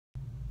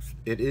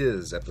It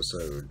is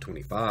episode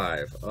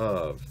 25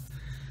 of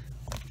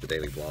the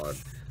Daily Vlog.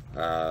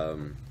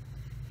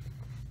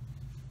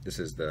 This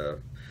is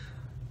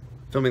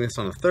filming this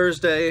on a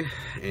Thursday,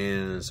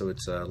 and so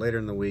it's later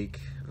in the week.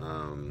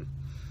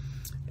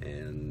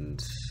 And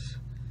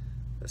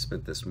I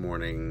spent this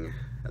morning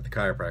at the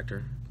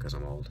chiropractor because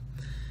I'm old,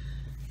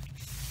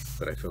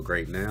 but I feel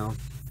great now.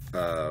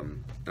 I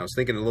was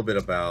thinking a little bit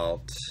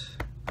about,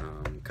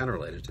 kind of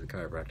related to the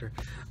chiropractor.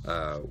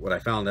 What I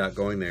found out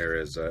going there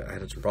is I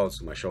had some problems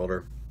with my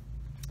shoulder,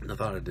 and I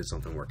thought I did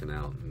something working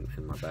out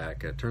in my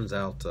back. It turns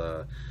out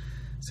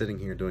sitting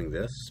here doing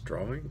this,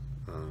 drawing,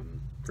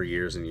 for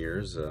years and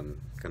years,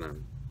 kind of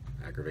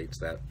aggravates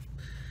that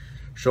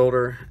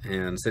shoulder.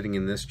 And sitting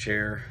in this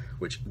chair,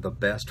 which the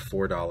best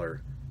 $5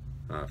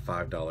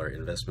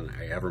 investment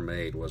I ever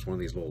made was one of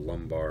these little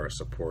lumbar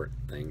support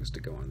things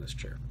to go on this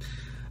chair.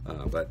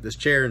 But this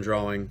chair and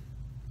drawing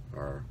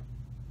are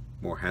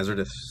more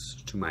hazardous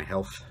to my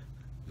health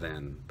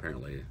than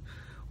apparently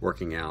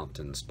working out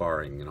and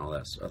sparring and all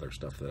that other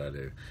stuff that I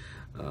do.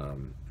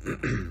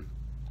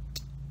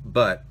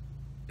 But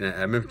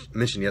I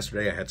mentioned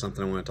yesterday I had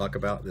something I want to talk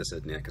about. This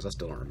isn't it, because I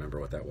still don't remember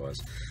what that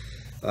was.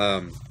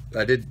 I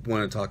did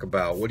want to talk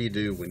about what do you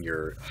do when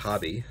your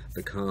hobby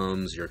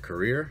becomes your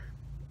career.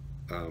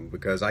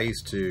 Because I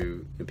used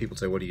to, and people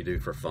say, what do you do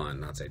for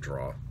fun? I'd say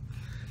draw.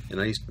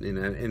 And I used to,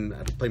 and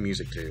I play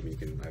music too. I mean, you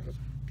can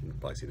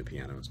probably see the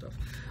piano and stuff.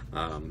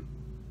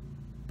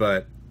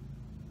 But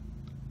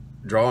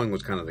drawing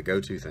was kind of the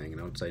go-to thing,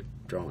 and I would say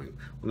drawing.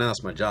 Well, now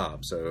it's my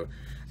job, so,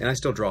 and I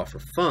still draw for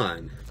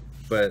fun,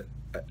 but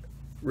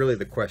really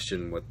the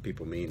question, what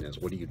people mean is,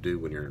 what do you do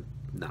when you're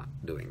not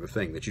doing the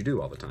thing that you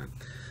do all the time?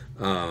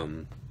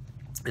 And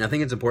I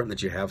think it's important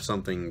that you have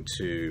something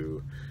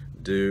to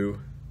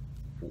do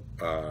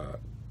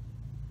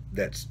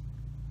that's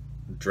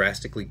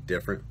drastically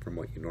different from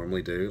what you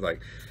normally do.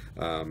 Like,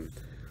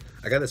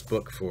 I got this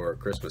book for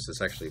Christmas.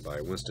 It's actually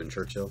by Winston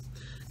Churchill,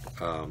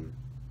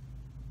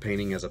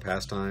 Painting as a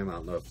Pastime. I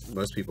don't know if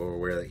most people are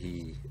aware that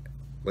he,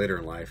 later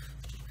in life,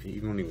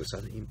 even when he was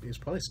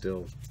probably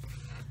still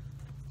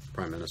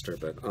prime minister,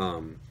 but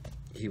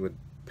he would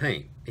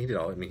paint. He did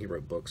all, I mean, he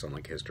wrote books on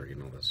like history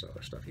and all this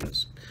other stuff. He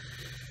was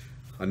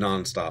a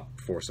non-stop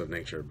force of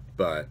nature.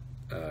 But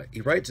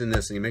he writes in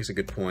this, and he makes a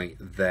good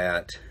point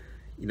that,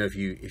 you know, if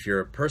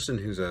you're a person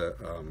who's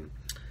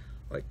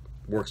like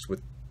works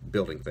with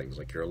building things,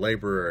 like you're a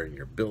laborer and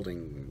you're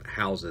building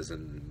houses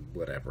and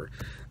whatever,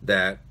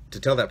 that to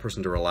tell that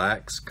person to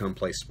relax, come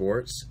play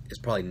sports, is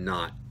probably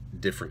not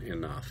different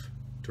enough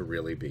to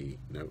really be,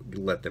 you know,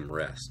 let them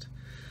rest.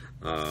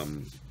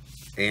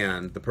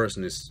 And the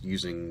person is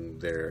using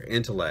their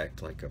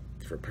intellect, like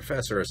for a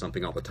professor or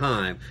something all the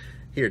time,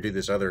 here, do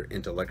this other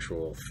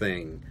intellectual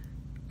thing.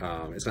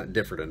 It's not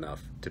different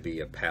enough to be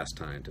a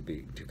pastime, to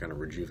kind of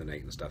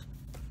rejuvenate and stuff.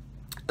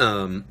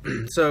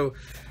 So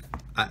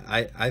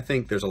I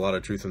think there's a lot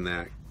of truth in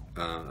that.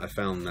 I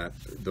found that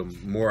the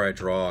more I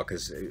draw,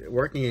 because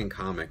working in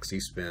comics, you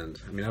spend,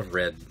 I mean, I've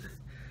read,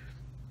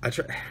 I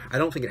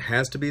don't think it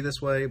has to be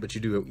this way, but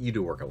you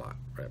do work a lot,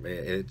 right?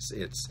 It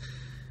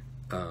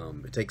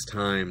takes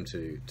time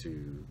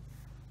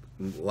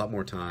a lot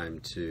more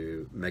time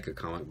to make a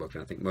comic book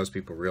than I think most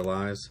people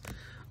realize.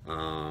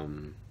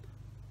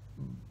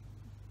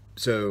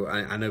 So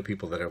I know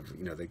people that have,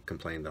 you know, they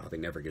complain that they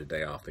never get a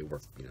day off. They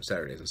work, you know,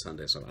 Saturdays and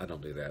Sundays. So I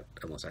don't do that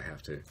unless I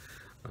have to.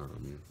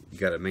 You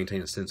got to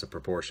maintain a sense of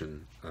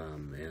proportion,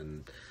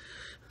 and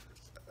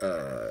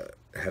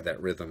have that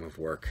rhythm of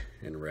work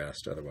and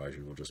rest. Otherwise,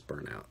 you will just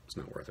burn out. It's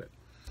not worth it.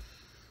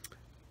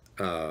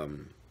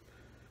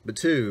 But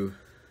two,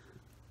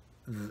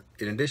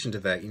 in addition to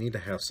that, you need to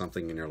have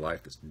something in your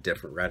life that's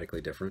different,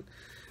 radically different.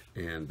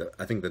 And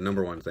I think the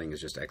number one thing is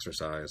just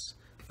exercise.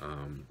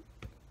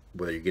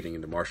 Whether you're getting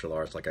into martial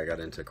arts, like I got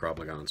into Krav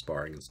Maga and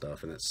sparring and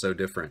stuff, and it's so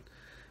different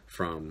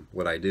from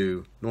what I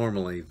do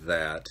normally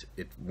that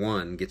it,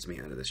 one, gets me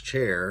out of this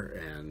chair,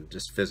 and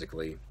just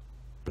physically,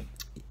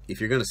 if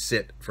you're going to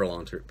sit for a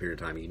long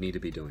period of time, you need to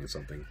be doing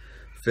something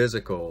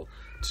physical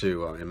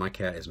to, and my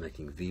cat is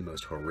making the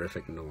most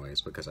horrific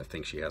noise because I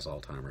think she has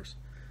Alzheimer's.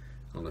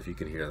 I don't know if you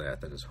can hear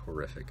that. That is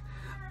horrific.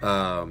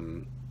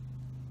 But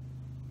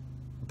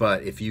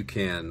if you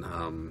can,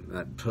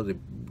 that totally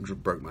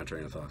broke my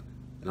train of thought.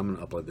 And I'm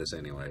going to upload this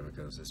anyway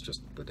because it's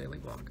just the daily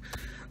vlog.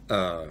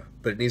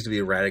 But it needs to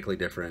be radically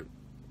different,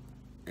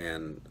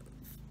 and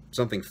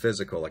something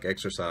physical like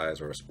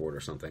exercise or a sport or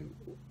something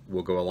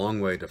will go a long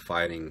way to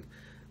fighting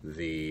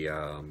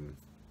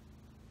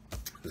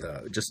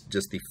just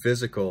the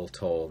physical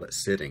toll that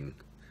sitting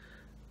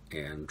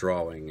and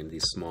drawing and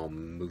these small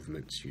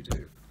movements you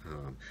do.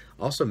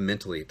 Also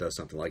mentally it does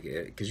something, like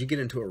it, because you get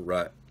into a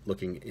rut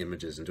looking at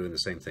images and doing the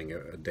same thing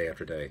day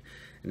after day.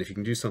 And if you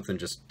can do something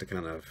just to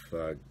kind of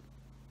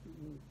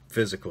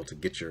physical to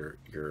get your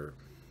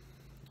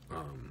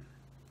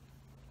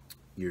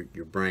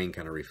brain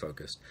kind of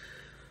refocused.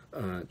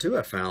 Two,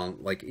 I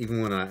found, like,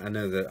 even when I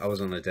know that I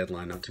was on a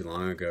deadline not too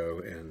long ago,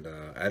 and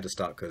I had to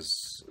stop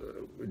because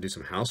we do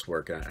some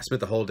housework. I spent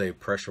the whole day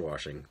pressure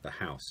washing the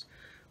house,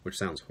 which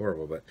sounds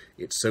horrible, but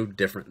it's so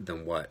different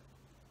than what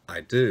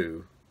I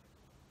do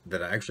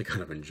that I actually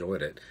kind of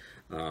enjoyed it.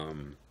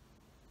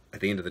 At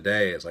the end of the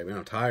day, it's like, man,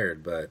 I'm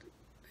tired, but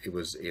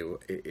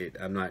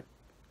I'm not,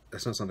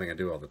 that's not something I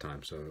do all the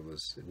time, so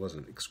it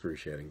wasn't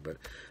excruciating. But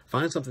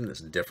find something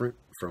that's different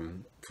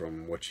from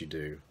what you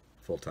do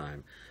full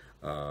time.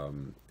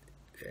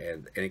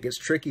 And it gets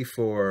tricky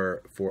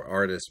for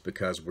artists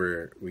because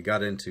we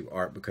got into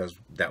art because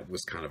that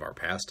was kind of our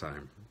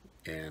pastime,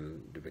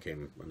 and it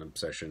became an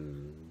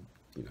obsession.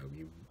 You know,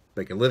 you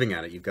make a living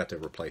at it, you've got to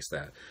replace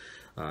that.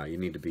 You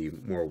need to be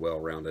more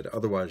well-rounded,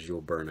 otherwise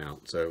you'll burn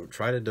out. So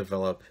try to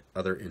develop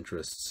other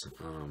interests,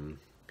 and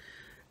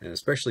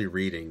especially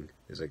reading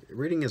is a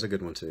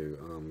good one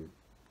too.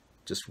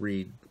 Just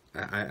read.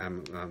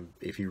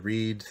 If you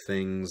read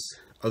things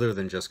other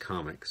than just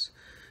comics,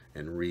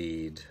 and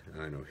read,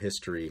 I know,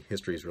 history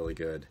is really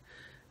good,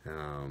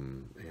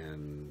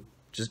 and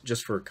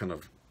just for kind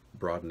of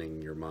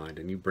broadening your mind,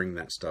 and you bring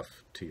that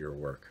stuff to your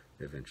work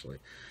eventually.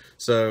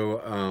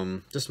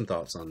 So just some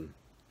thoughts on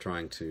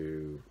trying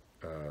to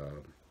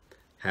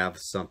have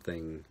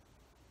something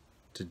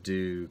to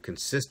do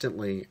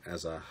consistently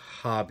as a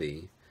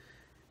hobby,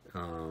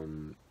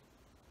 and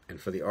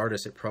for the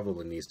artist it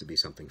probably needs to be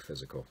something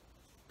physical.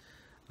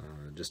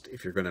 Just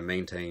if you're going to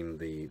maintain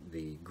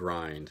the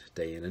grind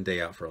day in and day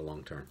out for a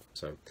long term.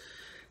 So,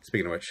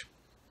 speaking of which,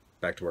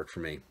 back to work for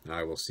me.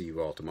 I will see you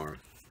all tomorrow.